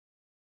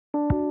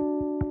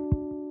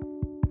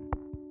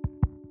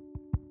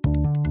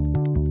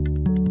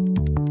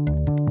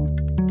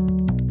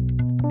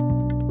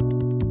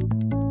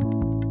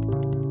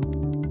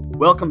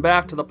Welcome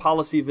back to the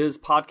Policy Viz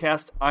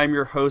podcast. I'm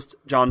your host,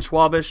 John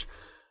Schwabish.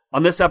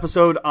 On this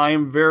episode, I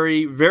am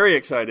very, very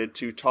excited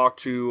to talk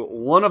to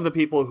one of the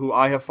people who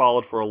I have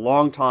followed for a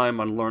long time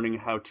on learning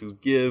how to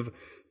give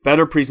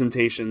better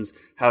presentations,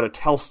 how to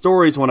tell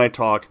stories when I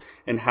talk,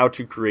 and how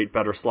to create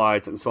better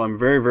slides. And so I'm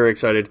very, very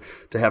excited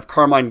to have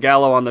Carmine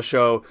Gallo on the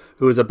show,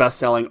 who is a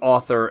best-selling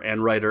author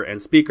and writer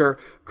and speaker.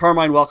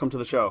 Carmine, welcome to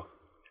the show.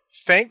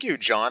 Thank you,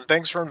 John.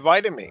 Thanks for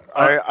inviting me.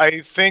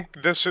 I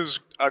think this is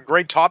a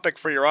great topic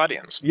for your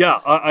audience. Yeah,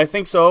 I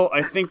think so.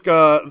 I think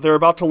they're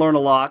about to learn a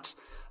lot.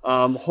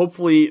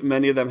 Hopefully,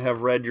 many of them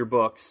have read your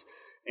books.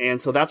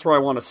 And so that's where I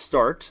want to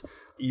start.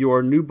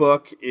 Your new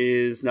book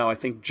is now, I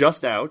think,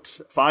 just out.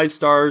 5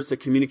 stars, The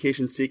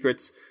Communication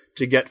Secrets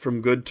to Get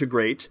From Good to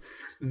Great.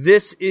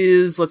 This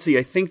is,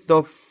 I think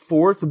the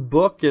 4th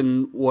book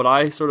in what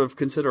I sort of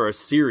consider a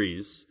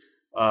series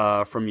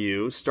from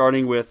you,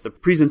 starting with The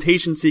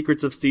Presentation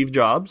Secrets of Steve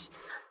Jobs.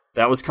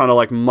 That was kind of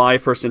like my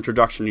first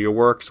introduction to your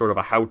work, sort of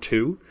a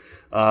how-to.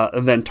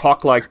 And then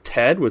Talk Like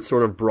TED, which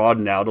sort of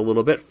broadened out a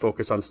little bit,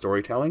 focus on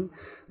storytelling.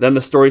 Then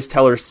The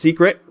Storyteller's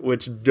Secret,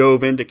 which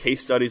dove into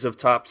case studies of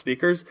top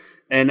speakers.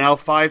 And now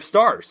 5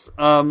 stars.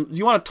 Do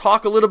you want to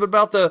talk a little bit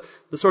about the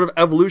sort of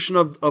evolution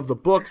of the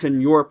books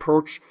and your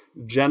approach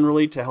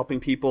generally to helping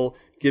people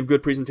give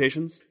good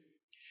presentations?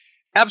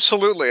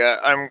 Absolutely.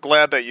 I'm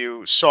glad that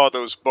you saw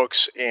those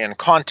books in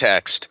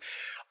context.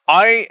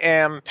 I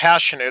am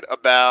passionate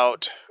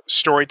about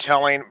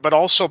storytelling, but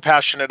also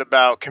passionate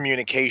about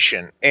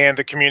communication and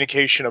the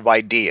communication of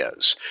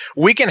ideas.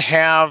 We can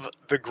have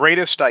the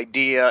greatest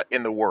idea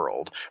in the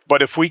world,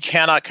 but if we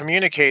cannot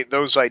communicate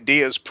those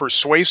ideas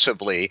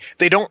persuasively,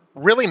 they don't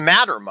really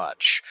matter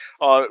much.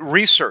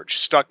 Research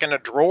stuck in a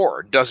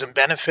drawer doesn't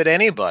benefit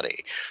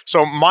anybody.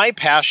 So my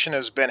passion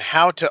has been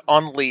how to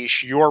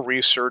unleash your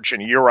research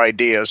and your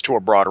ideas to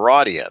a broader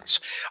audience.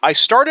 I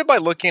started by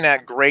looking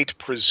at great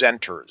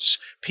presenters,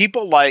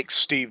 people like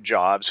Steve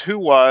Jobs, who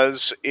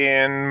was,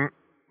 in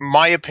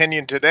my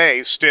opinion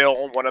today,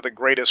 still one of the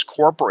greatest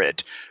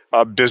corporate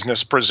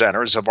business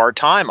presenters of our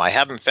time. I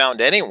haven't found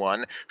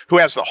anyone who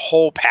has the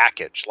whole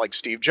package like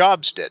Steve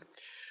Jobs did.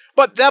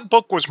 But that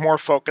book was more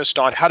focused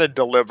on how to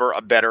deliver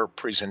a better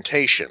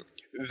presentation.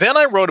 Then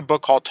I wrote a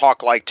book called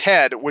Talk Like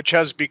TED, which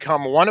has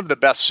become one of the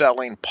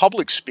best-selling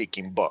public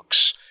speaking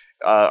books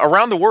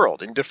around the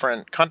world in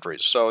different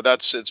countries. So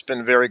it's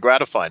been very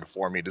gratifying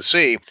for me to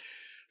see.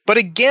 But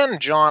again,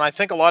 John, I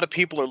think a lot of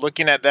people are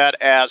looking at that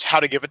as how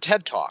to give a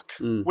TED Talk,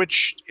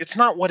 which it's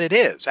not what it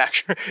is,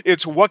 actually.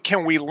 It's what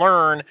can we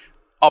learn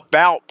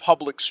about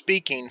public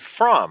speaking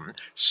from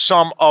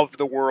some of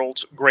the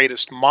world's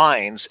greatest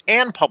minds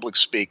and public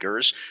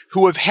speakers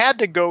who have had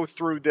to go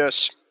through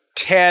this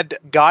TED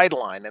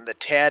guideline and the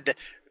TED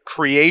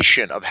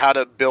creation of how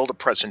to build a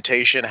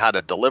presentation, how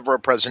to deliver a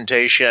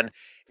presentation.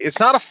 It's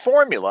not a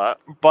formula,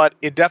 but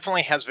it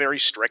definitely has very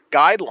strict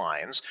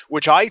guidelines,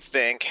 which I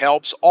think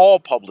helps all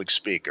public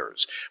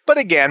speakers. But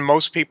again,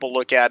 most people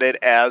look at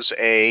it as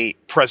a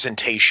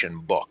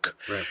presentation book.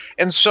 Right.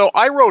 And so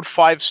I wrote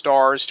 5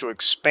 stars to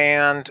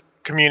expand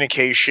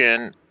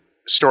communication,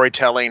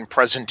 storytelling,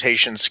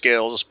 presentation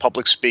skills,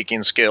 public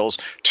speaking skills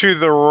to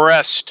the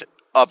rest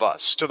of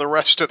us, to the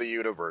rest of the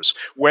universe.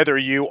 Whether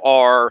you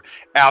are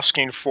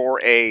asking for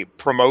a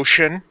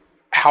promotion,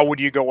 how would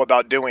you go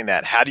about doing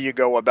that? How do you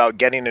go about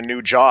getting a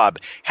new job?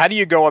 How do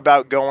you go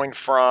about going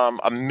from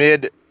a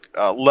mid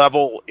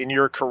level in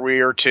your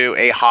career to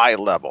a high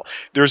level?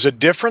 There's a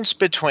difference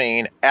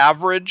between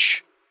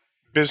average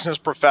business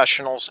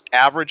professionals,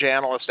 average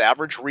analysts,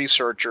 average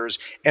researchers,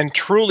 and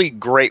truly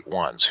great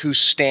ones who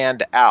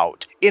stand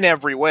out in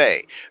every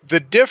way. The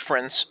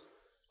difference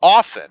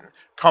often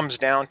comes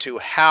down to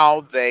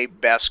how they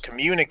best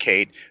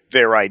communicate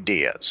their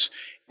ideas.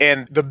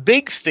 And the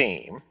big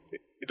theme,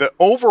 the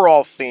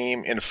overall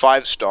theme in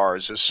 5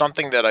 stars is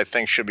something that I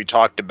think should be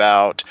talked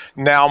about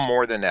now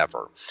more than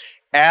ever.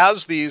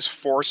 As these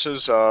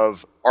forces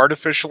of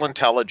artificial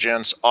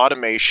intelligence,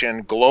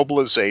 automation,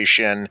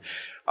 globalization,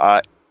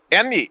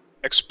 and the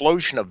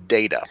explosion of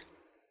data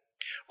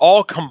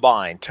all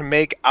combine to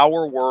make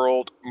our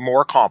world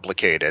more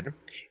complicated,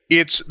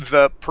 it's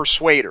the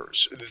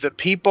persuaders, the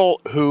people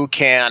who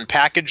can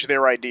package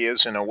their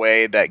ideas in a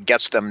way that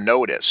gets them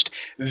noticed.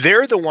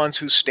 They're the ones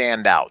who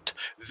stand out.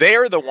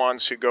 They're the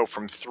ones who go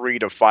from 3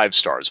 to 5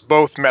 stars,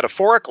 both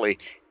metaphorically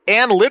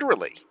and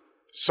literally.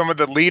 Some of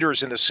the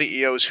leaders and the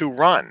CEOs who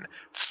run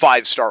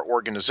 5-star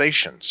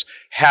organizations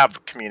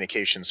have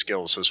communication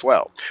skills as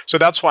well. So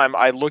that's why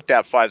I looked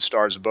at 5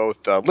 stars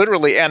both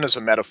literally and as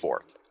a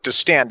metaphor to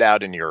stand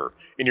out in your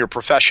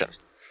profession.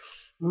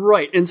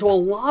 Right. And so a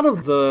lot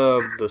of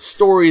the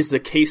stories, the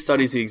case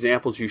studies, the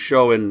examples you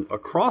show in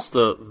across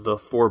the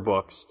 4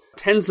 books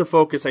tends to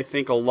focus, I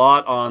think, a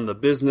lot on the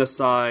business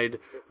side,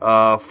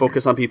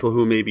 focus on people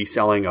who may be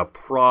selling a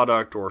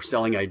product or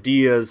selling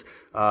ideas,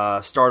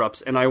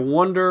 startups. And I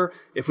wonder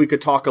if we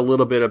could talk a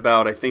little bit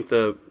about, I think,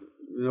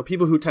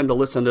 people who tend to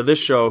listen to this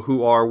show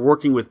who are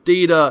working with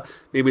data,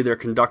 maybe they're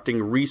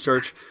conducting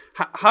research.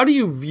 How do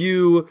you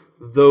view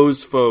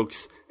those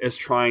folks is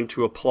trying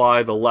to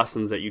apply the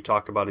lessons that you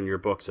talk about in your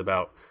books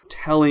about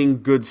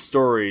telling good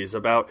stories,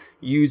 about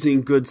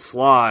using good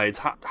slides?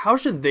 How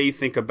should they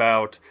think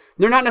about,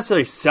 they're not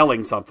necessarily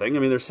selling something. I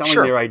mean, they're selling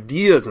Sure. their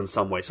ideas in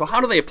some way. So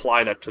how do they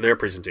apply that to their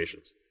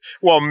presentations?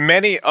 Well,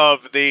 many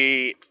of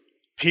the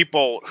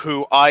people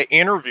who I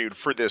interviewed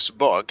for this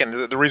book, and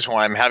the reason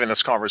why I'm having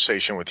this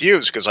conversation with you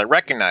is because I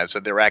recognize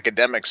that they're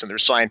academics and they're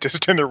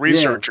scientists and they're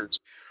researchers.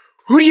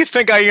 Who do you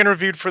think I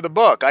interviewed for the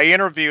book? I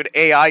interviewed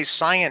AI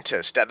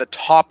scientists at the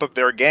top of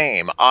their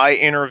game. I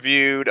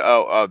interviewed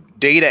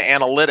data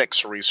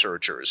analytics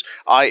researchers.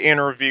 I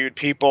interviewed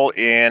people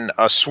in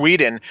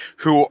Sweden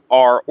who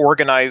are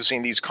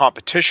organizing these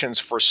competitions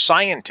for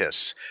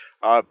scientists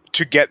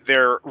to get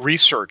their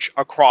research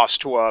across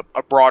to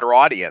a broader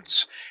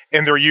audience.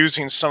 And they're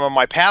using some of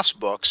my past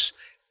books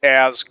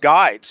as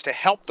guides to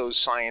help those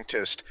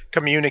scientists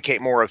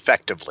communicate more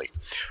effectively.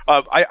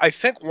 I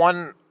think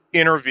one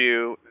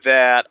interview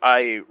that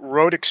I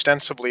wrote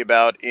extensively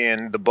about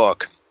in the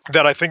book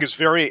that I think is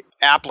very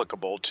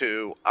applicable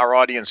to our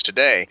audience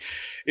today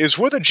is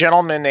with a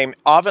gentleman named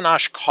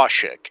Avinash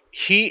Kaushik.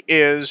 He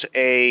is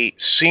a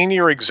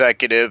senior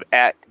executive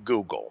at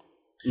Google.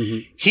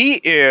 Mm-hmm. He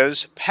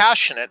is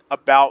passionate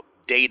about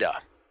data.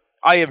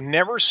 I have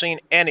never seen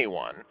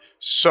anyone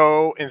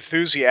so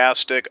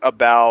enthusiastic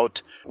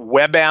about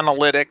web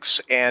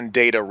analytics and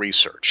data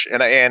research.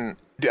 And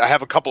I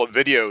have a couple of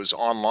videos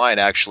online,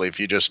 actually.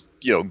 If you just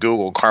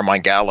Google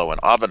Carmine, Gallo,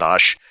 and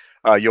Avinash,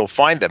 you'll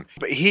find them.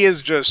 But he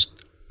is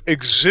just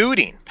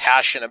exuding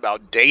passion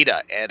about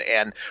data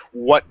and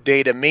what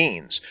data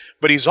means.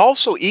 But he's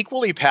also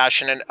equally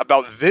passionate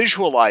about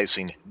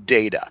visualizing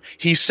data.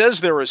 He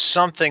says there is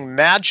something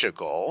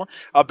magical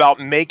about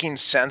making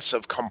sense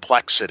of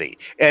complexity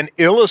and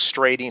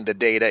illustrating the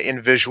data in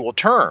visual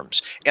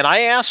terms. And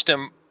I asked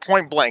him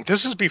point blank,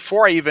 this is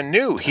before I even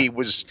knew he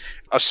was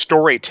a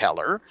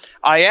storyteller.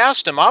 I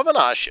asked him,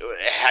 Avinash,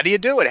 how do you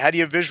do it? How do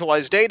you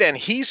visualize data? And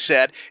he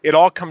said, it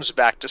all comes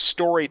back to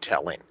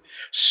storytelling.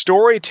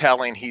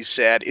 Storytelling, he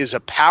said, is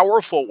a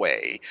powerful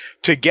way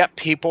to get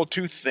people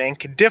to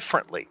think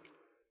differently.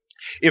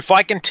 If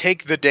I can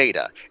take the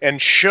data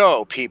and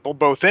show people,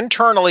 both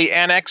internally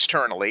and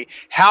externally,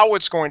 how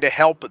it's going to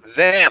help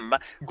them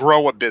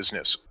grow a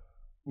business,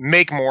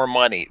 make more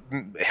money,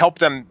 help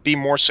them be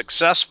more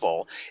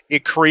successful,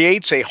 it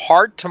creates a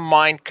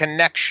heart-to-mind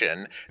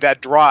connection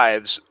that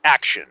drives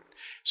action.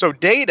 So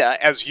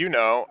data, as you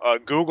know,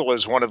 Google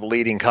is one of the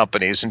leading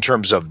companies in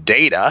terms of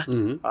data.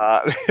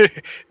 Mm-hmm.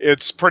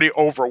 It's pretty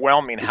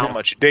overwhelming how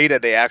much data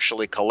they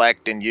actually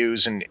collect and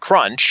use and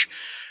crunch.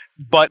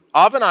 But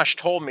Avinash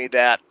told me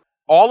that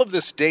all of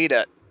this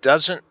data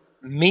doesn't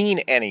mean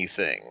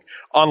anything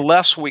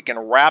unless we can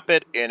wrap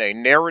it in a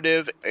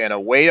narrative and a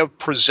way of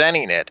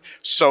presenting it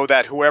so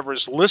that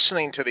whoever's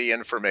listening to the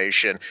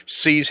information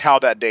sees how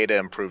that data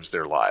improves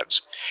their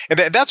lives. And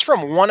that's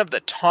from one of the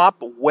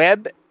top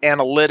web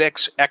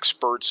analytics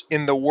experts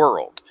in the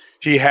world.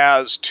 He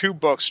has 2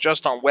 books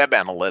just on web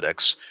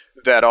analytics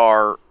that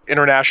are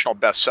international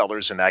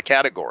bestsellers in that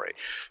category.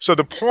 So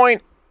the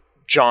point,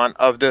 John,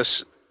 of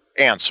this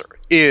answer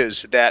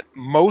is that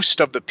most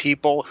of the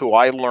people who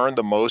I learned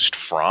the most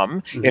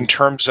from in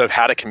terms of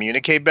how to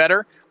communicate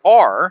better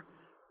are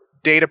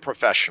data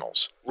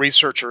professionals,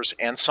 researchers,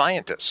 and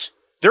scientists.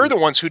 They're the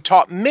ones who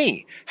taught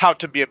me how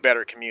to be a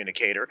better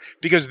communicator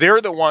because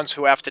they're the ones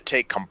who have to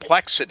take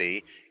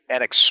complexity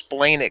and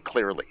explain it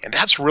clearly. And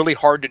that's really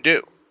hard to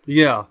do.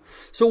 Yeah.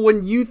 So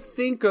when you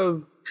think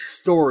of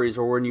stories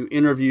or when you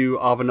interview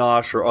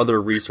Avinash or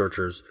other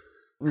researchers,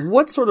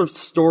 what sort of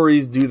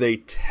stories do they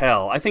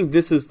tell? I think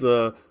this is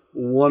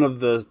one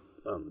of the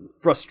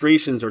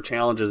frustrations or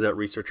challenges that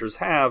researchers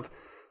have,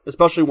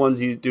 especially ones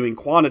doing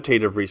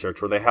quantitative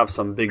research where they have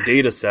some big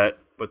data set,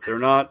 but they're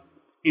not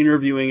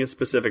interviewing a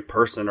specific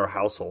person or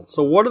household.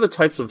 So what are the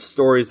types of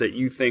stories that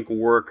you think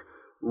work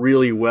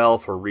really well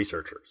for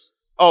researchers?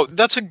 Oh,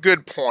 that's a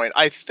good point.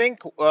 I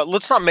think,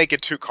 let's not make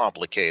it too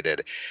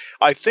complicated.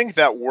 I think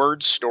that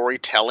word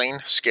storytelling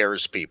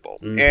scares people.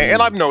 Mm-hmm.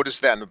 And I've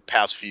noticed that in the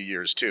past few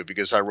years too,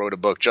 because I wrote a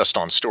book just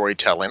on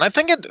storytelling. I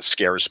think it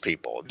scares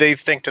people. They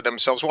think to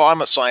themselves, well,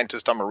 I'm a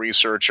scientist, I'm a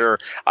researcher,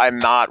 I'm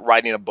not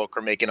writing a book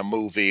or making a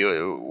movie.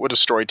 What is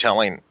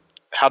storytelling?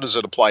 How does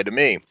it apply to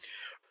me?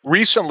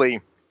 Recently,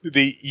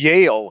 the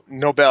Yale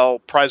Nobel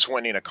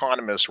Prize-winning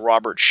economist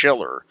Robert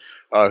Shiller,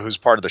 who's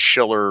part of the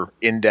Shiller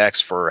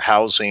Index for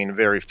Housing,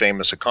 very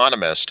famous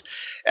economist,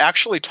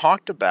 actually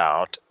talked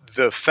about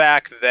the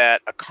fact that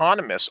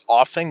economists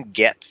often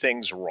get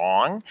things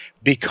wrong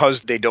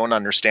because they don't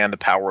understand the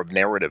power of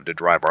narrative to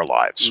drive our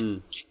lives.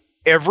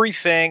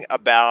 Everything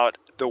about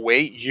the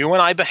way you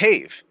and I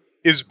behave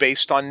is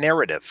based on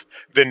narrative.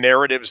 The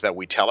narratives that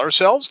we tell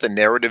ourselves, the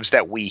narratives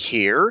that we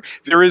hear.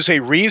 There is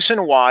a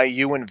reason why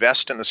you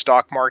invest in the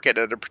stock market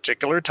at a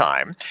particular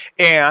time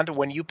and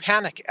when you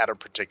panic at a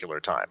particular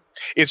time.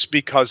 It's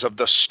because of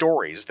the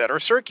stories that are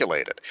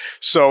circulated.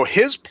 So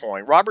his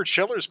point, Robert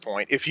Schiller's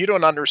point, if you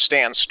don't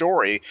understand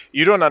story,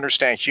 you don't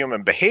understand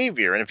human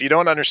behavior. And if you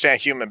don't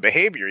understand human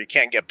behavior, you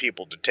can't get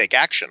people to take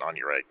action on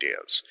your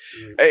ideas.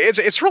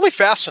 It's really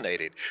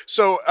fascinating.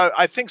 So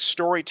I think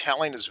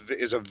storytelling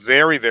is a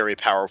very, very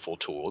powerful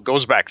tool. It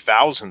goes back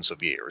thousands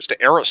of years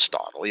to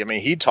Aristotle. I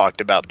mean, he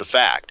talked about the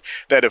fact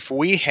that if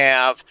we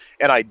have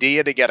an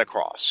idea to get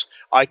across,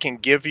 I can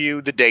give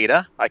you the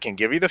data, I can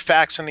give you the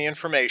facts and the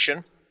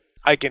information,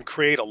 I can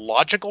create a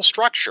logical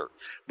structure.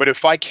 But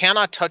if I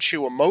cannot touch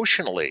you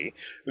emotionally,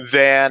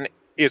 then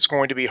it's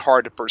going to be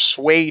hard to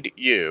persuade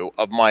you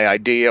of my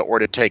idea or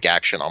to take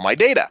action on my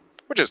data,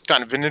 which is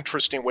kind of an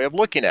interesting way of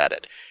looking at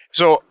it.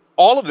 So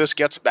all of this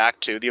gets back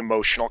to the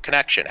emotional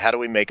connection. How do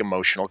we make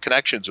emotional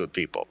connections with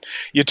people?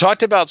 You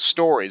talked about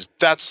stories.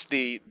 That's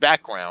the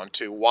background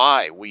to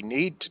why we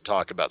need to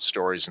talk about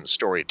stories and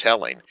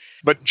storytelling.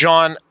 But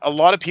John, a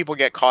lot of people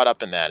get caught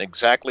up in that.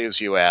 Exactly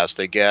as you asked,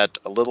 they get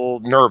a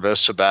little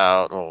nervous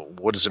about,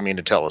 what does it mean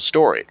to tell a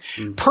story?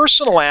 Mm-hmm.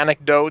 Personal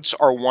anecdotes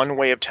are one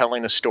way of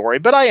telling a story,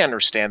 but I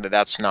understand that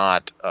that's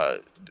not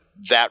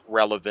that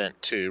relevant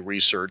to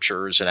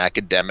researchers and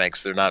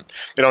academics. They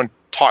don't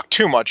talk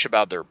too much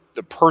about the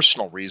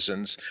personal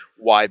reasons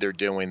why they're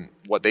doing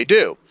what they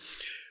do.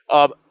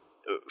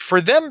 For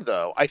them,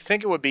 though, I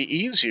think it would be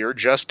easier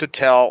just to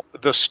tell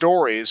the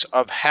stories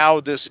of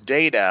how this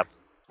data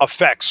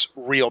affects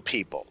real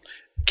people.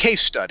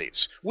 Case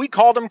studies. We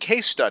call them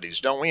case studies,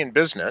 don't we, in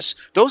business?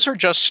 Those are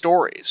just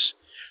stories.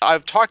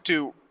 I've talked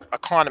to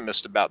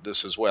economists about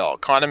this as well,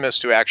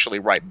 economists who actually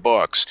write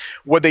books.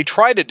 What they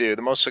try to do,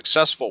 the most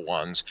successful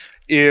ones,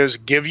 is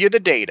give you the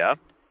data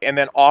and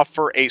then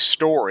offer a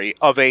story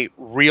of a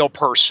real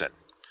person,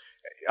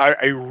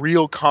 a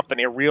real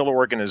company, a real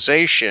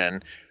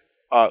organization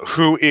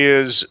who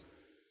is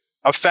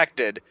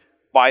affected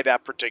by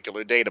that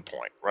particular data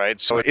point, right?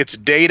 So it's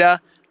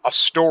data, a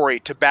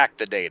story to back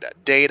the data.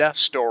 Data,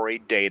 story,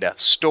 data,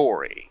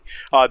 story.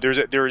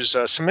 There's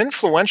some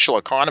influential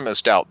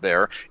economists out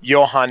there,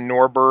 Johan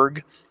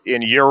Norberg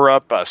in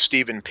Europe,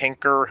 Steven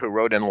Pinker, who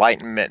wrote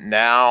Enlightenment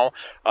Now.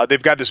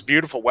 They've got this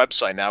beautiful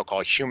website now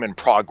called Human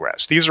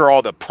Progress. These are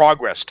all the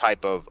progress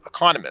type of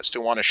economists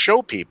who want to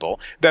show people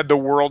that the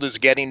world is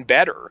getting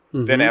better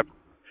than ever.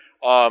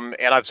 And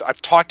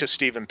I've talked to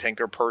Steven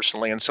Pinker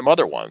personally and some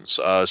other ones.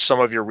 Some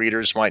of your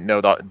readers might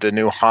know the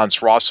new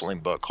Hans Rosling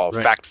book called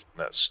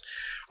Factfulness.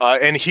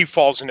 And he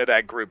falls into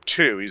that group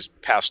too. He's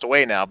passed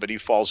away now, but he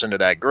falls into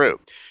that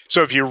group.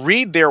 So if you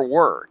read their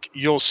work,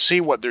 you'll see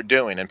what they're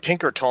doing. And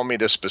Pinker told me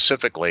this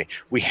specifically.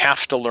 We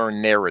have to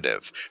learn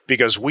narrative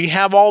because we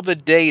have all the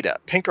data.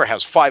 Pinker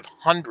has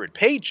 500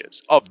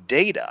 pages of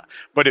data.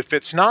 But if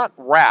it's not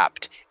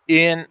wrapped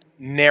in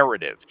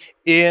narrative,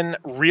 in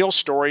real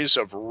stories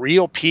of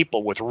real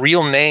people with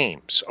real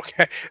names,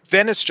 okay,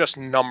 then it's just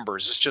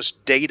numbers, it's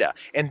just data.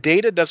 And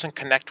data doesn't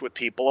connect with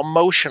people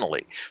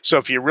emotionally. So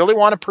if you really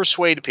want to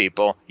persuade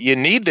people, you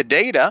need the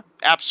data,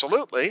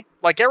 absolutely.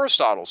 Like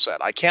Aristotle said,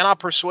 I cannot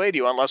persuade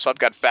you unless I've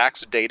got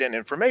facts, data, and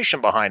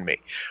information behind me.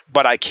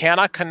 But I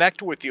cannot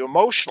connect with you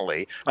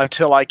emotionally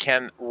until I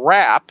can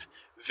wrap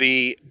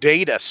the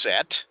data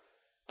set,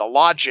 the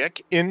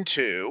logic,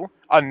 into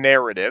a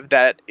narrative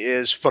that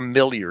is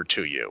familiar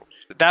to you.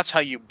 That's how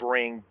you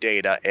bring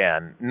data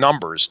and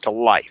numbers to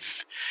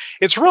life.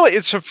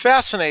 It's a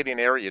fascinating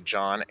area,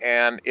 John,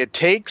 and it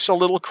takes a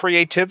little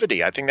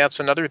creativity. I think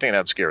that's another thing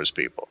that scares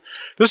people.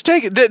 This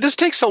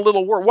takes a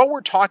little work. What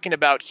we're talking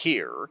about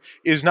here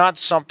is not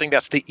something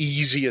that's the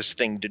easiest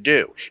thing to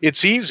do.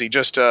 It's easy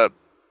just to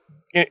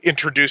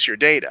introduce your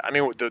data. I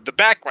mean, the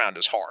background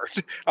is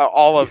hard.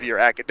 All of your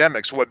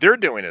academics, what they're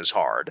doing is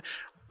hard.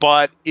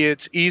 But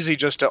it's easy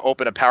just to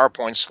open a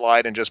PowerPoint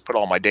slide and just put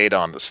all my data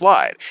on the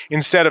slide.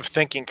 Instead of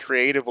thinking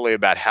creatively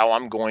about how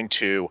I'm going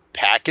to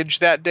package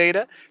that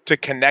data to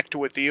connect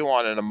with you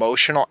on an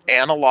emotional,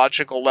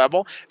 analogical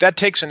level, that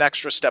takes an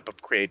extra step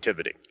of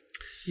creativity.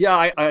 Yeah,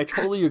 I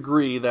totally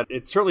agree that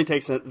it certainly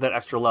takes that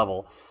extra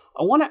level.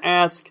 I want to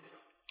ask,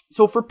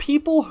 so for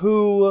people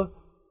who,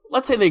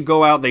 let's say they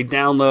go out, they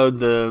download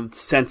the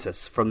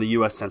census from the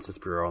U.S. Census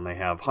Bureau, and they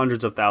have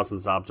hundreds of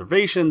thousands of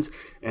observations,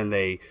 and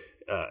they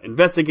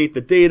investigate the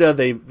data,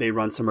 they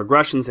run some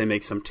regressions, they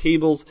make some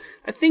tables.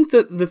 I think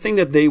that the thing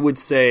that they would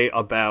say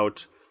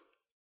about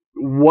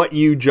what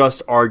you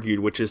just argued,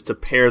 which is to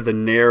pair the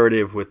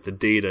narrative with the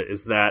data,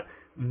 is that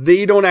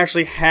they don't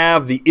actually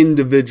have the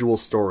individual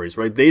stories,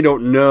 right? They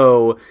don't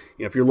know,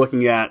 if you're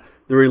looking at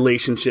the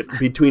relationship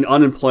between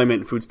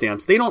unemployment and food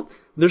stamps,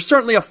 there's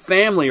certainly a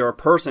family or a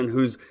person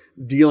who's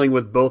dealing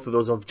with both of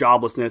those, of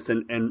joblessness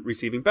and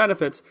receiving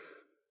benefits,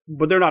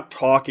 but they're not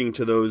talking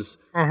to those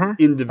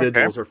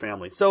individuals or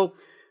families. So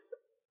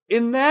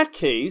in that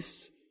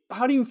case,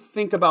 how do you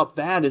think about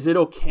that? Is it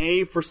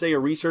okay for, say, a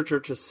researcher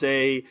to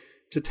say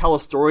to tell a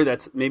story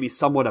that's maybe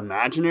somewhat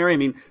imaginary? I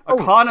mean,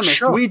 economists,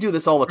 sure. we do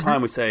this all the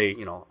time. We say,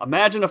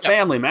 imagine a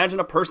family, imagine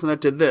a person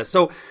that did this.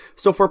 So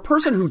for a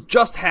person who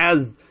just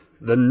has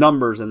the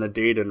numbers and the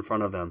data in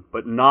front of them,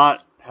 but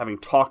not having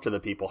talked to the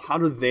people, how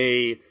do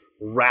they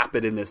wrap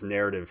it in this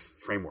narrative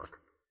framework?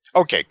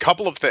 Okay,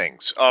 couple of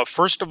things.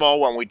 First of all,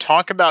 when we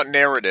talk about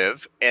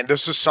narrative, and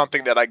this is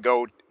something that I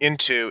go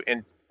into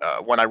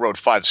when I wrote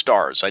 5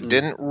 Stars, I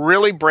didn't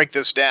really break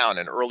this down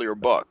in earlier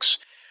books.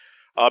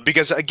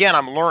 Because, again,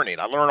 I'm learning.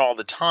 I learn all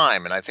the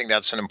time, and I think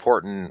that's an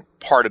important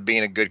part of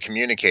being a good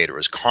communicator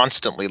is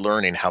constantly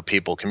learning how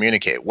people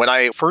communicate. When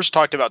I first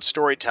talked about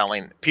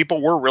storytelling,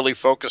 people were really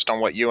focused on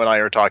what you and I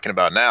are talking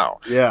about now.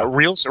 Yeah. A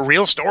real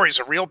stories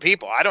of real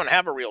people. I don't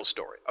have a real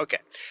story. Okay.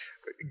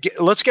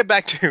 Let's get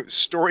back to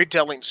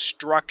storytelling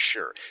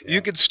structure. Yeah.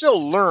 You can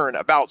still learn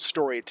about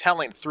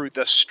storytelling through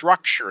the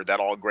structure that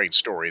all great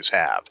stories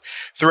have.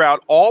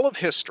 Throughout all of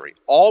history,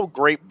 all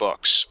great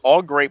books,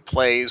 all great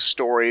plays,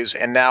 stories,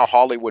 and now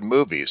Hollywood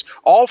movies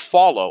all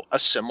follow a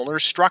similar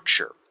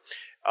structure.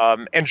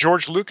 And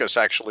George Lucas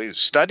actually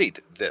studied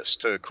this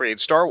to create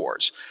Star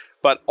Wars.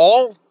 But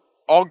all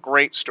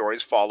great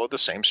stories follow the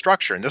same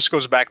structure, and this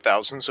goes back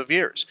thousands of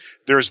years.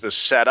 There's the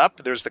setup,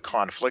 there's the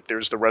conflict,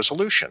 there's the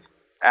resolution.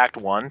 Act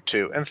 1,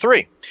 2, and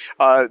 3.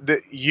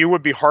 You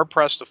would be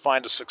hard-pressed to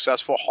find a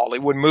successful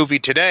Hollywood movie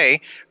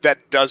today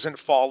that doesn't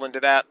fall into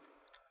that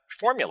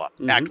formula.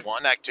 Mm-hmm. Act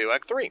 1, Act 2,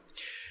 Act 3.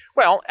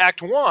 Well,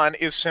 Act 1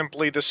 is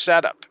simply the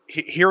setup.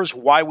 Here's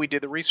why we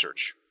did the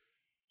research.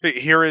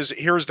 Here is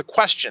the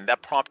question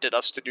that prompted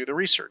us to do the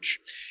research.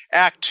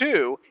 Act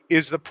 2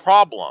 is the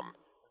problem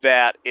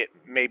that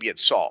maybe it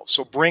solves.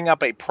 So bring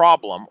up a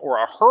problem or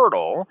a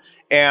hurdle,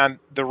 and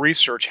the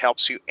research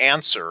helps you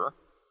answer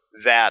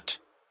that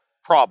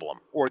problem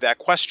or that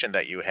question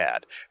that you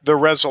had. The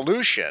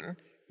resolution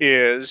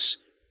is,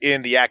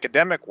 in the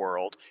academic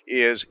world,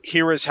 is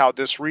here is how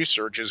this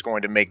research is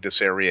going to make this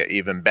area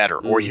even better,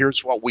 or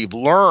here's what we've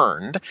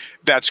learned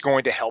that's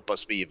going to help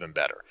us be even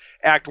better.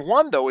 Act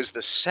 1, though, is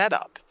the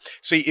setup.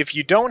 See, if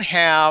you don't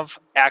have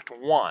Act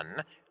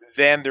 1,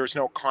 then there's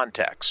no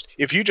context.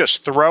 If you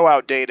just throw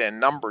out data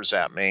and numbers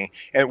at me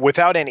and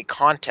without any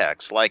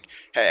context, like,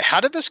 hey, how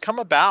did this come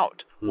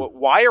about?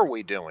 Why are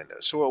we doing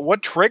this?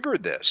 What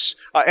triggered this?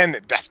 And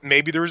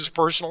maybe there's a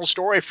personal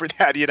story for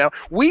that.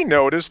 We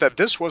noticed that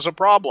this was a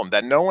problem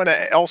that no one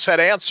else had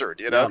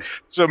answered. Yeah.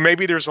 So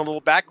maybe there's a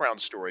little background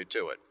story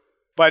to it.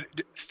 But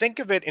think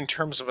of it in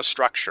terms of a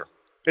structure.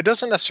 It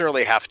doesn't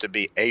necessarily have to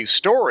be a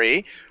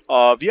story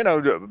of,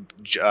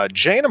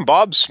 Jane and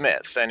Bob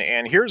Smith,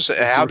 and here's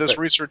how this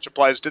research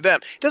applies to them.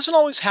 It doesn't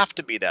always have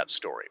to be that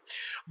story.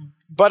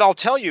 But I'll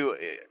tell you,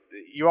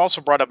 you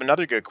also brought up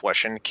another good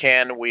question.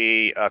 Can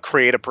we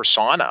create a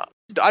persona?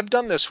 I've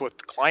done this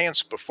with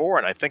clients before,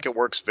 and I think it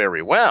works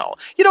very well.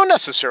 You don't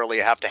necessarily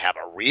have to have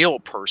a real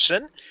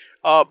person,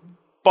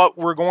 but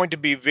we're going to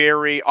be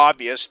very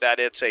obvious that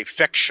it's a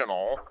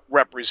fictional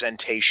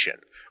representation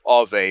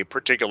of a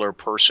particular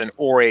person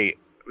or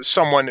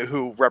someone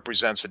who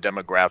represents a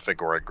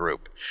demographic or a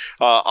group.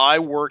 I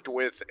worked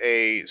with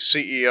a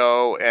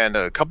CEO and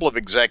a couple of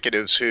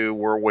executives who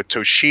were with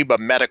Toshiba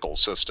Medical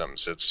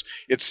Systems.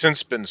 It's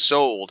since been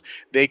sold.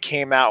 They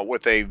came out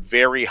with a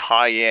very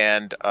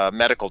high-end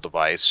medical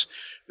device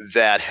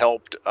that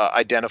helped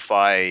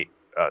identify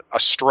a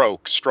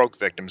stroke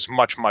victims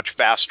much, much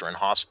faster in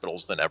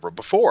hospitals than ever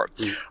before.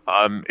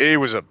 It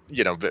was a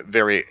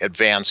very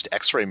advanced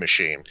X-ray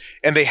machine,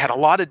 and they had a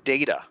lot of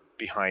data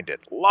behind it,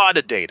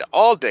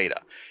 all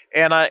data.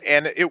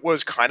 And it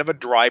was kind of a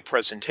dry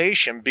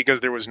presentation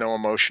because there was no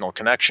emotional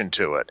connection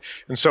to it.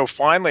 And so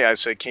finally I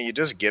said, can you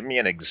just give me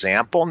an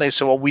example? And they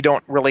said, well, we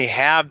don't really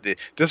have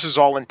this is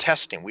all in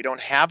testing. We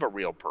don't have a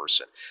real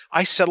person.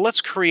 I said,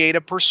 let's create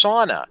a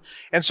persona.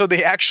 And so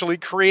they actually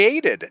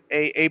created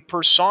a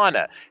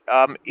persona.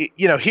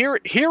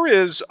 Here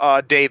is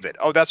David.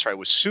 Oh, that's right. It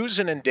was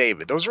Susan and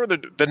David. Those were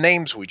the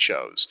names we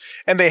chose.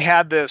 And they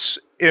had this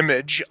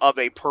image of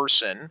a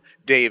person,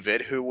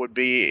 David, who would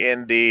be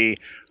in the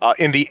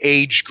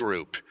age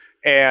group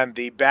and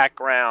the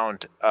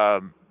background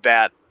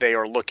that they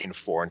are looking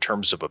for in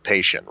terms of a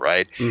patient,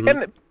 right?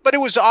 Mm-hmm. But it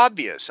was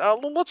obvious.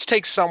 Let's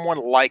take someone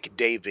like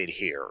David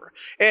here.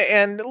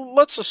 And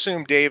let's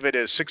assume David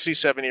is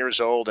 67 years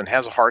old and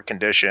has a heart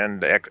condition,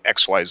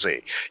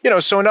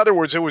 XYZ. So in other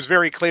words, it was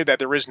very clear that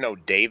there is no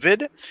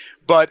David,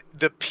 but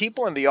the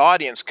people in the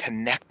audience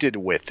connected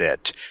with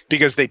it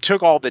because they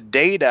took all the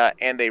data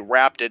and they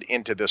wrapped it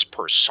into this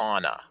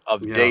persona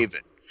of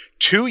David.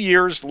 2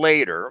 years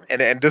later,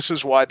 and this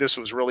is why this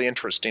was really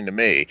interesting to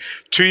me,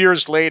 2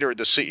 years later,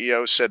 the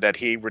CEO said that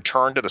he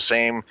returned to the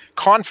same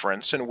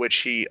conference in which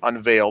he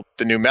unveiled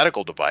the new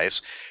medical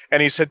device.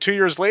 And he said 2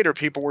 years later,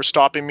 people were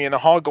stopping me in the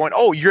hall going,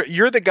 oh,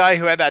 you're the guy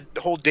who had that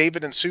whole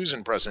David and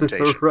Susan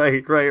presentation.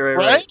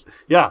 Right?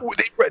 Yeah.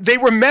 They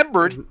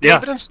remembered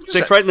David and Susan.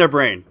 Sticks right in their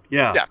brain.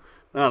 Yeah.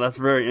 Oh, that's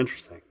very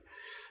interesting.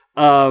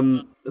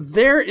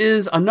 There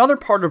is another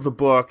part of the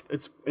book.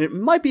 It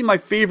might be my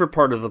favorite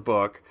part of the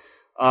book.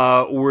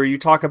 where you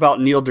talk about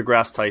Neil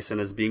deGrasse Tyson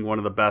as being one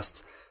of the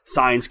best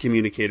science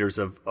communicators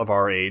of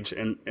our age.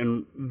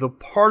 And the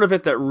part of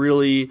it that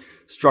really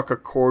struck a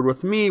chord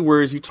with me,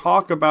 whereas you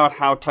talk about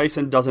how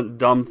Tyson doesn't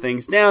dumb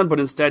things down, but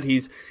instead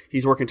he's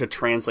working to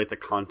translate the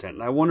content.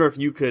 And I wonder if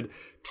you could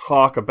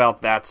talk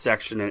about that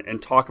section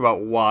and talk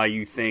about why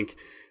you think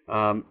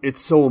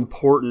it's so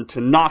important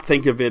to not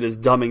think of it as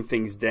dumbing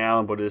things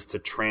down, but as to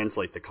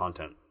translate the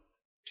content.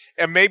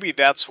 And maybe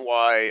that's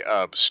why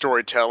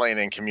storytelling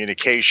and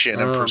communication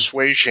and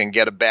persuasion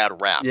get a bad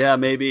rap. Yeah,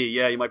 maybe.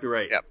 Yeah, you might be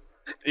right.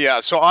 Yeah,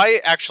 so I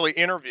actually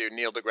interviewed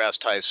Neil deGrasse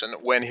Tyson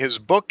when his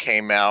book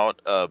came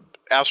out,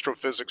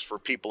 Astrophysics for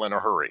People in a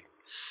Hurry.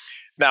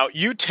 Now,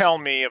 you tell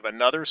me of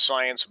another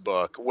science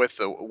book with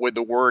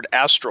the word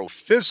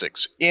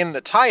astrophysics in the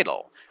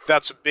title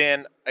that's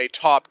been a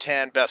top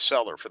 10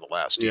 bestseller for the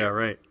last year. Yeah,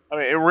 right. I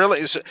mean, it really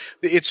is.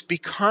 It's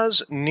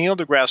because Neil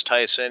deGrasse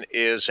Tyson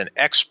is an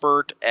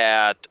expert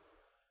at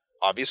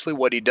obviously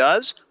what he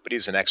does, but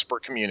he's an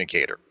expert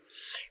communicator.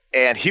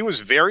 And he was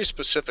very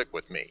specific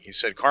with me. He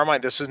said,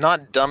 Carmine, this is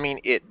not dumbing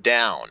it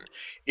down.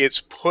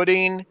 It's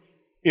putting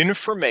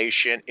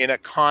information in a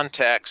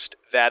context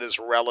that is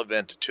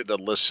relevant to the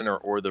listener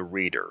or the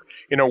reader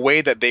in a way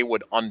that they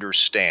would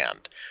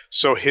understand.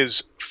 So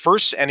his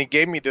first, and he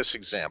gave me this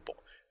example.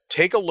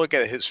 Take a look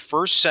at his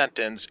first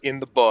sentence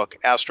in the book,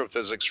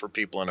 Astrophysics for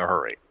People in a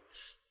Hurry.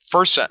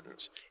 First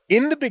sentence.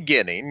 In the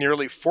beginning,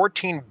 nearly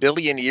 14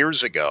 billion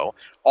years ago,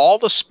 all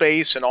the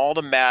space and all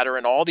the matter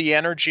and all the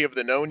energy of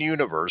the known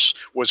universe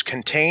was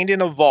contained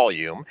in a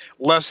volume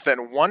less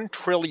than 1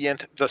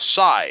 trillionth the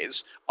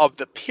size of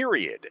the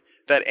period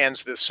that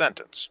ends this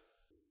sentence.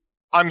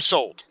 I'm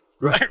sold.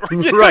 Right.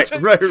 Right.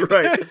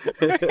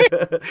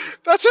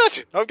 That's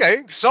it. Okay,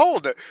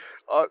 sold.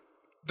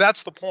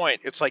 That's the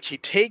point. It's like he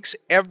takes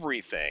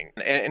everything,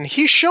 and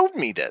he showed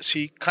me this.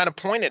 He kind of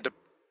pointed to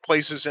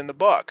places in the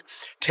book.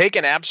 Take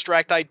an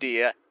abstract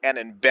idea and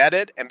embed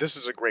it, and this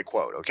is a great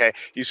quote, okay?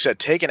 He said,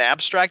 take an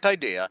abstract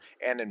idea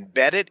and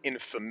embed it in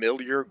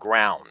familiar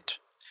ground.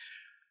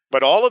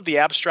 But all of the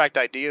abstract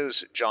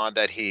ideas, John,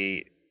 that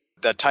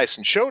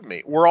Tyson showed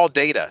me were all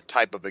data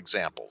type of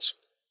examples.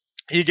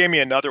 He gave me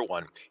another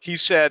one. He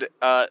said,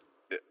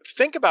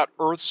 think about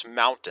Earth's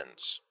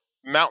mountains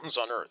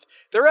on Earth.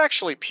 They're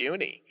actually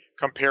puny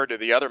compared to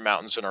the other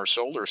mountains in our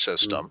solar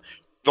system.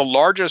 The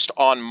largest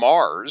on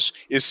Mars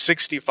is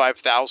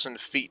 65,000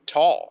 feet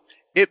tall.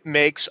 It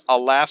makes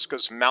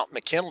Alaska's Mount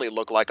McKinley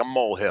look like a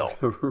molehill.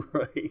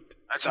 Right.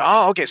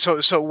 Okay.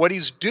 So what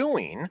he's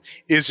doing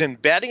is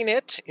embedding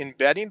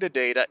the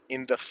data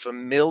in the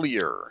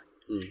familiar.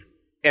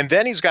 And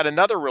then he's got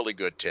another really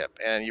good tip,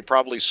 and you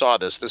probably saw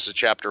this. This is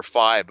chapter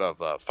 5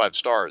 of 5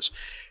 stars.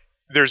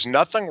 There's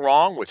nothing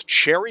wrong with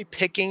cherry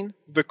picking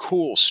the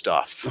cool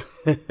stuff.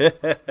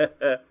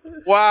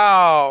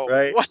 Wow.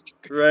 Right.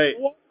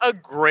 What a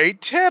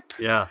great tip.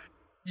 Yeah.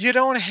 You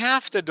don't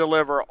have to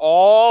deliver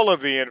all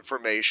of the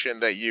information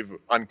that you've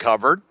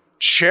uncovered.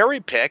 Cherry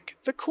pick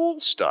the cool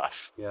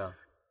stuff. Yeah.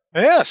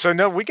 Yeah, so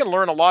no, we can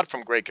learn a lot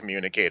from great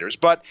communicators.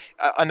 But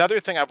another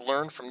thing I've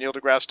learned from Neil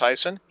deGrasse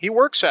Tyson, he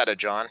works at it,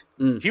 John.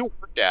 He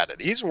worked at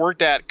it. He's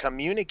worked at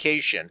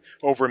communication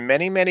over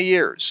many, many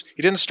years.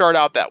 He didn't start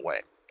out that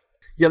way.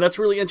 Yeah, that's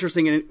really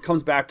interesting, and it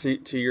comes back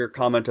to your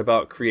comment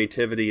about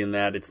creativity in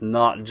that it's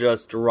not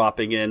just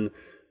dropping in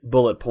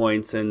bullet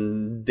points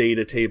and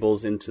data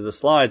tables into the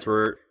slides,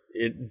 where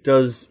it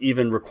does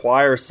even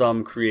require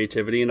some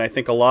creativity, and I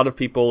think a lot of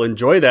people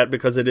enjoy that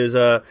because it is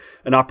an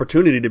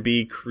opportunity to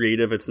be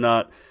creative. It's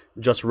not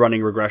just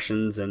running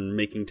regressions and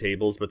making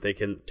tables, but they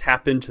can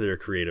tap into their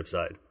creative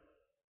side.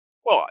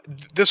 Well,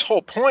 this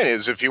whole point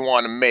is if you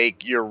want to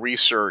make your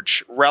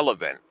research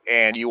relevant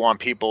and you want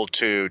people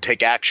to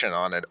take action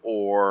on it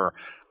or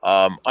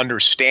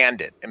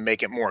understand it and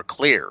make it more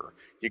clear,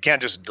 you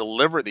can't just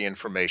deliver the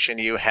information.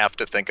 You have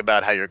to think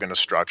about how you're going to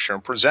structure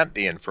and present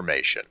the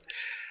information.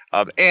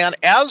 And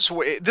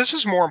this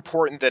is more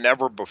important than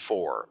ever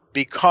before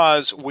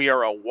because we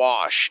are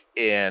awash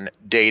in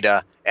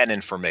data and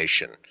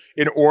information.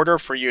 In order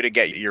for you to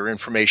get your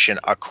information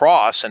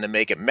across and to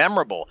make it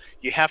memorable,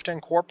 you have to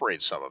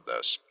incorporate some of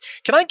this.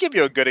 Can I give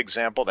you a good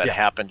example that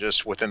happened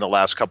just within the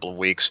last couple of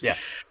weeks? Yeah.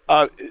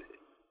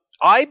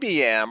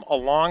 IBM,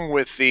 along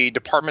with the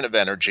Department of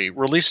Energy,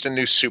 released a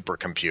new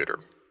supercomputer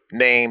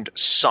named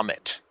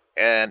Summit.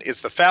 And it's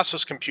the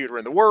fastest computer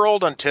in the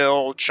world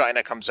until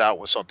China comes out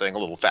with something a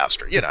little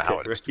faster. You know how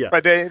it is. Yeah.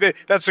 Right?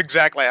 That's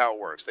exactly how it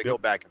works. They go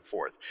back and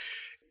forth.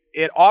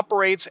 It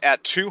operates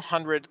at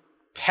 200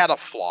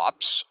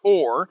 petaflops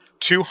or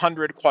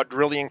 200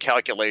 quadrillion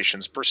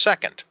calculations per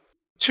second.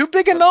 Too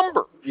big a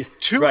number.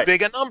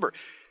 Big a number.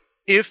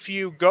 If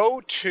you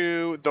go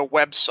to the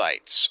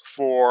websites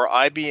for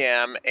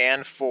IBM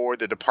and for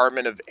the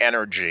Department of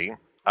Energy,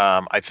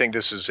 I think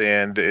this is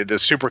in the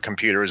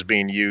supercomputer is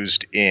being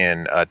used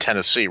in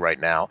Tennessee right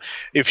now.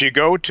 If you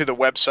go to the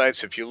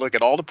websites, if you look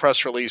at all the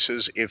press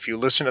releases, if you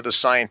listen to the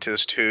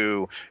scientist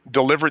who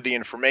delivered the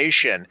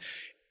information,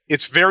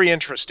 it's very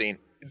interesting.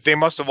 they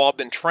must have all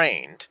been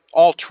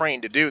all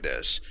trained to do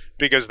this,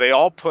 because they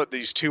all put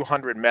these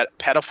 200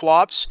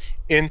 petaflops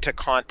into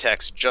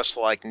context just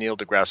like Neil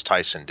deGrasse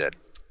Tyson did.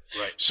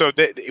 Right. So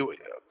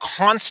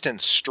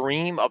constant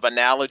stream of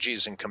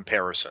analogies and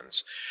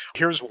comparisons.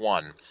 Here's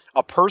one.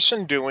 A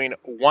person doing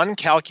one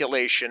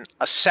calculation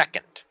a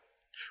second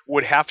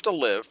would have to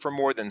live for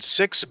more than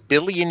 6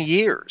 billion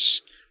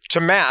years to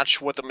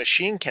match what the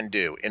machine can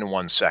do in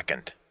 1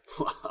 second.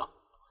 Wow.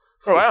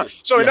 Wow.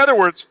 So in other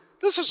words,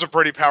 this is a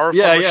pretty powerful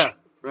machine. Yeah.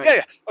 Right.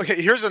 Yeah.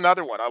 Okay, here's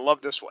another one. I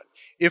love this one.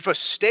 If a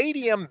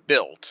stadium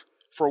built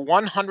for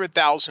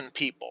 100,000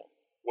 people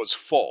was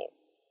full,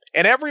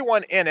 and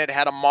everyone in it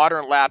had a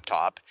modern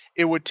laptop,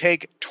 it would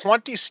take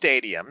 20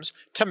 stadiums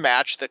to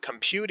match the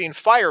computing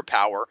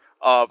firepower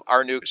of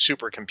our new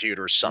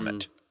supercomputer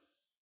summit.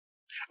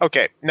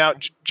 Okay, now,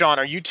 John,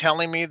 are you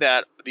telling me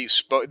that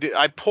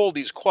I pulled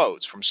these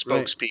quotes from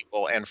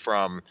spokespeople and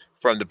from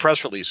the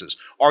press releases.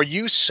 Are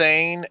you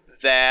saying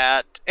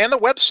that, and the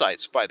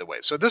websites, by the way,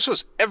 so this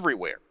was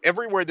everywhere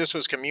this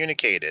was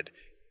communicated,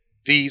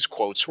 these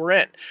quotes were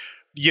in.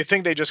 You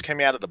think they just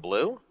came out of the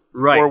blue?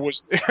 Right. Or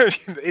was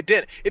it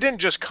didn't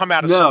just come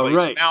out of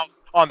somebody's mouth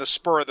on the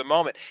spur of the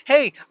moment?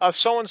 Hey,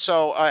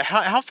 so-and-so,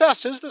 how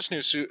fast is this new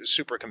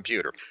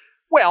supercomputer?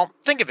 Well,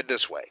 think of it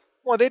this way.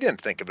 Well, they didn't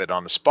think of it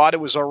on the spot.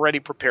 It was already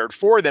prepared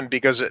for them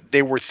because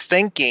they were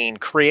thinking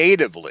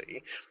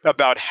creatively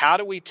about how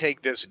do we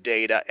take this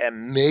data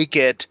and make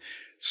it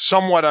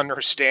somewhat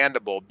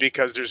understandable,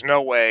 because there's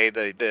no way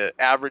the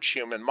average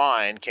human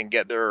mind can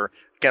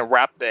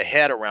wrap their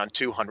head around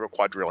 200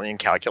 quadrillion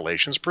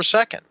calculations per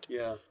second.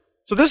 Yeah.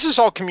 So this is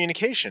all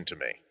communication to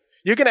me.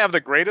 You can have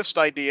the greatest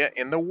idea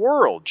in the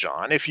world,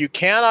 John. If you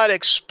cannot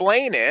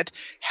explain it,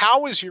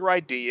 how is your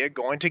idea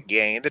going to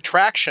gain the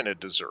traction it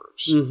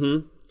deserves?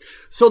 Mm-hmm.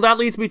 So that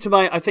leads me to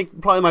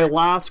probably my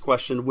last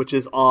question, which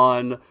is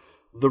on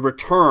the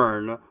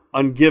return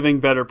on giving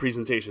better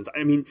presentations.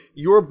 I mean,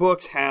 your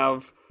books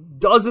have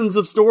dozens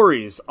of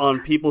stories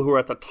on people who are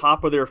at the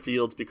top of their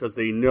fields because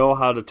they know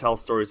how to tell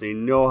stories, they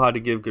know how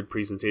to give good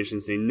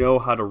presentations, they know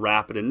how to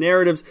wrap it in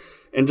narratives,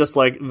 and just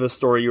like the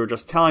story you were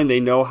just telling, they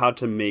know how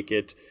to make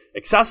it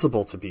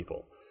accessible to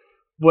people.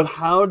 But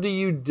how do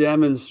you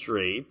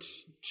demonstrate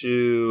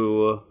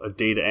to a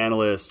data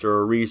analyst or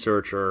a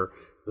researcher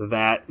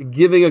that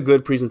giving a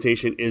good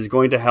presentation is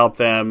going to help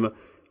them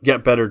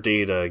get better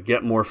data,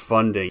 get more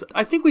funding?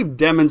 I think we've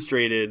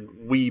demonstrated,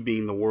 we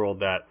being the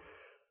world, that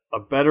a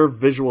better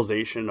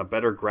visualization, a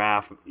better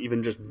graph,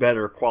 even just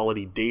better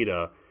quality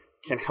data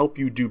can help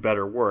you do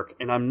better work.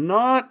 And I'm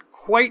not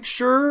quite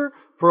sure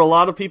for a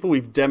lot of people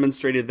we've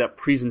demonstrated that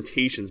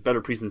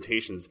better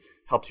presentations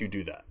helps you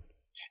do that.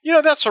 You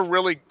know, that's a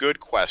really good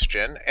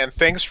question, and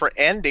thanks for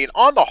ending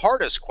on the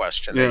hardest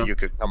question that you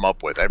could come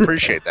up with. I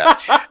appreciate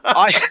that.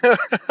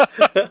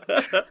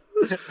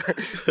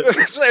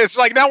 It's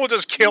like, now we'll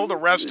just kill the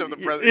rest of the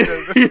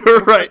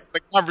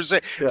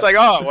conversation. Yeah. It's like,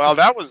 oh, well,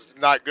 that was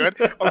not good.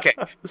 Okay.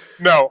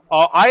 No,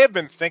 I have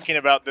been thinking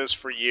about this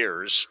for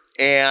years,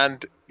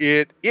 and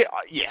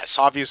yes,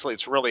 obviously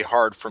it's really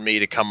hard for me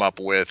to come up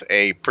with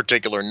a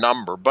particular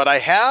number, but I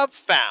have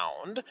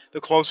found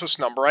the closest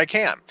number I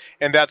can,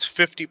 and that's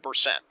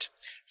 50%.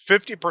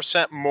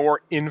 50%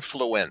 more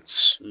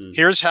influence.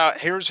 Here's how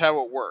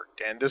it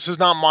worked, and this is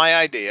not my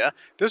idea.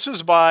 This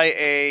is by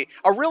a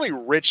really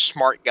rich,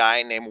 smart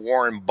guy named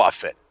Warren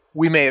Buffett.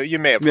 You may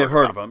have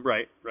heard of him.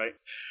 Right.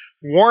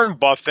 Warren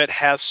Buffett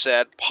has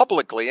said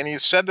publicly, and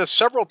he's said this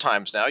several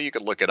times now, you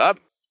could look it up.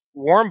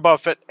 Warren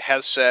Buffett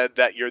has said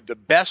that you're the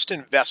best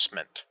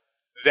investment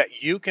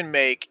that you can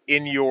make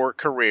in your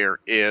career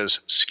is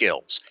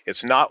skills.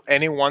 It's not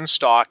any one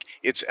stock,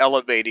 it's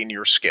elevating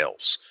your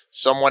skills.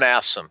 Someone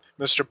asks him,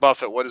 Mr.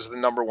 Buffett, what is the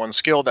number one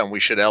skill then we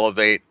should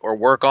elevate or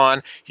work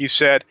on? He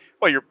said,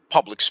 well, your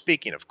public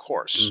speaking, of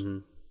course. Mm-hmm.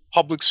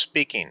 Public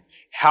speaking,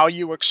 how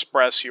you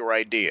express your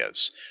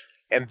ideas.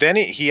 And then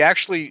he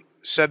actually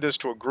said this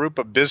to a group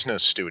of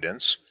business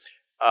students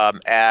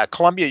at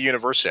Columbia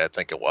University, I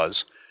think it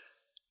was.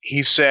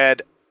 He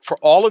said, for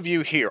all of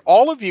you here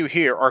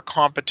are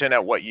competent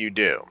at what you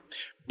do.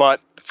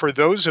 But for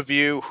those of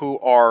you who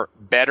are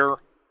better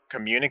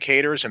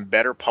communicators and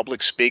better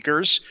public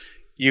speakers,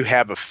 you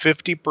have a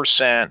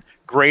 50%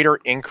 greater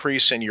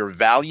increase in your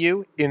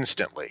value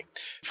instantly.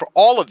 For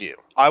all of you,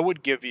 I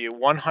would give you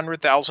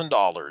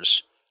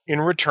 $100,000 in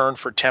return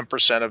for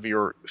 10% of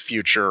your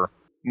future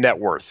net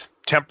worth.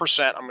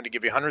 10%, I'm going to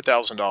give you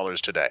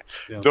 $100,000 today.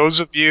 Yeah. Those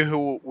of you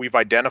who we've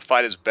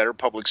identified as better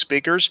public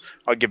speakers,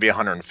 I'll give you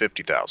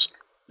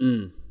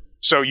 $150,000.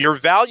 So your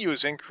value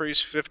is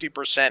increased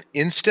 50%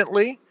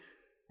 instantly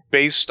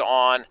based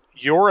on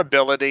your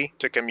ability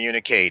to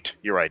communicate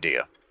your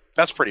idea.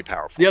 That's pretty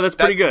powerful. Yeah, that's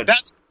pretty good.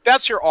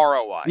 That's your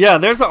ROI. Yeah,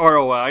 there's the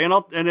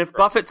ROI, and if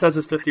Buffett says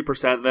it's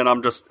 50%, then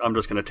I'm just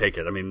going to take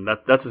it. I mean,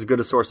 that's as good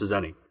a source as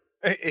any.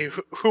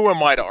 Who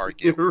am I to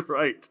argue? You're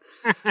right.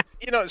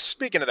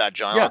 Speaking of that,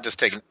 John, I'll just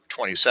take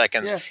 20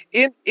 seconds.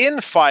 Yeah.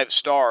 In 5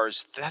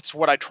 stars, that's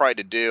what I try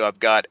to do. I've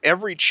got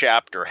every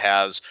chapter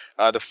has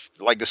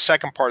the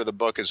second part of the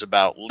book is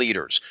about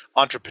leaders,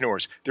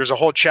 entrepreneurs. There's a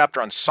whole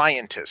chapter on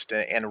scientists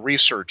and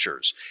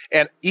researchers.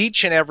 And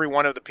each and every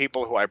one of the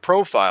people who I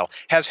profile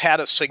has had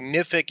a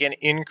significant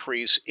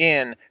increase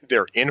in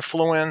their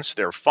influence,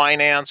 their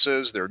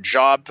finances, their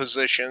job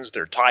positions,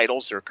 their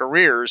titles, their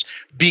careers,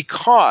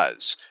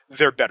 because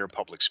they're better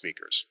public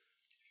speakers.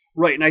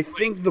 Right, and I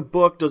think the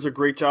book does a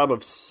great job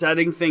of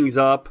setting things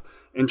up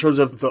in terms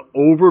of the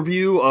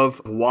overview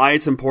of why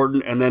it's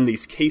important, and then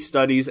these case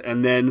studies,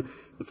 and then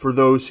for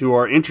those who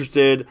are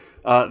interested,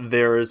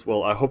 there is,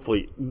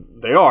 hopefully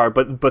they are,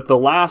 but the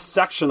last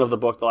section of the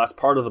book, the last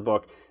part of the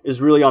book, is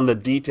really on the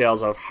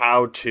details of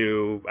how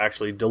to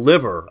actually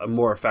deliver a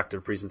more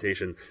effective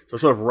presentation. So it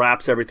sort of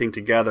wraps everything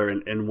together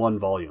in one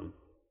volume.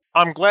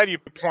 I'm glad you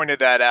pointed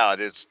that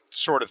out. It's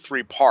sort of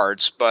 3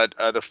 parts, but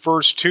the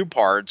first 2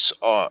 parts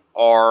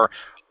are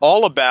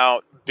all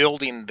about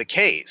building the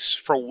case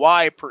for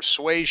why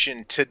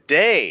persuasion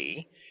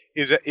today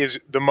is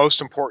the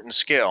most important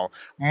skill.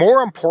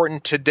 More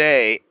important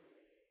today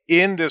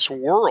in this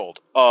world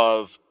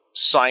of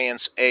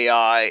science,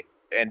 AI,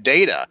 and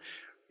data.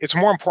 It's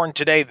more important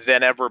today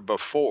than ever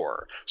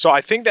before. So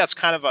I think that's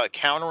kind of a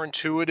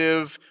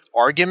counterintuitive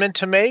argument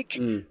to make,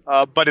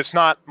 but it's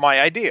not my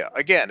idea.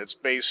 Again, it's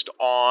based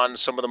on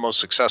some of the most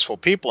successful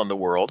people in the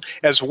world,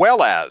 as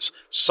well as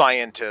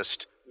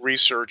scientists,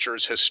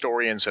 researchers,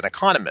 historians, and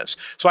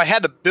economists. So I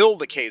had to build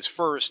the case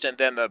first, and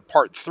then the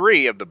part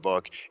 3 of the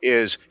book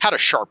is how to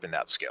sharpen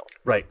that skill.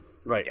 Right.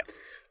 Yeah.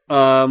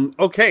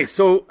 Okay,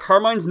 so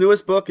Carmine's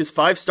newest book is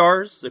 5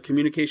 stars, The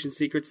Communication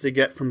Secrets to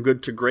Get from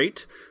Good to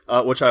Great,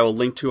 which I will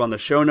link to on the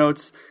show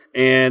notes.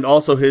 And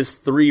also his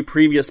 3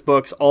 previous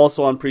books,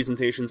 also on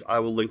presentations, I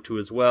will link to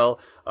as well.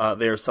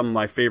 They are some of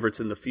my favorites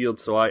in the field,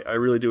 so I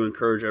really do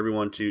encourage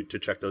everyone to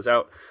check those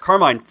out.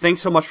 Carmine, thanks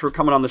so much for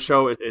coming on the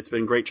show. It's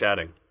been great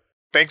chatting.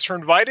 Thanks for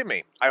inviting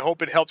me. I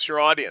hope it helps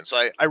your audience.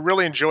 I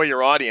really enjoy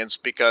your audience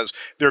because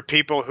they're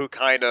people who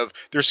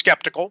they're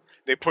skeptical.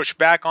 They push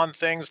back on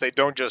things. They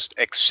don't just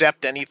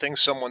accept anything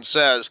someone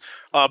says,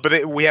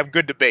 but we have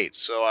good debates.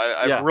 So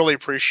I really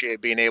appreciate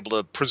being able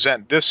to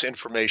present this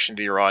information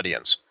to your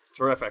audience.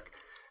 Terrific.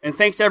 And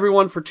thanks to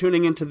everyone for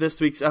tuning into this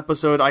week's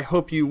episode. I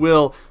hope you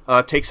will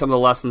take some of the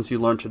lessons you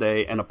learned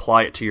today and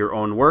apply it to your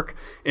own work.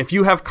 If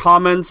you have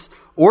comments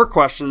or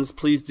questions,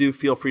 please do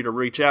feel free to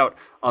reach out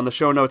on the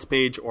show notes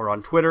page or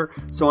on Twitter.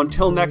 So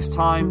until next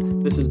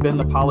time, this has been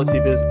the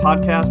PolicyViz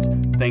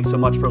podcast. Thanks so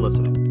much for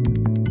listening.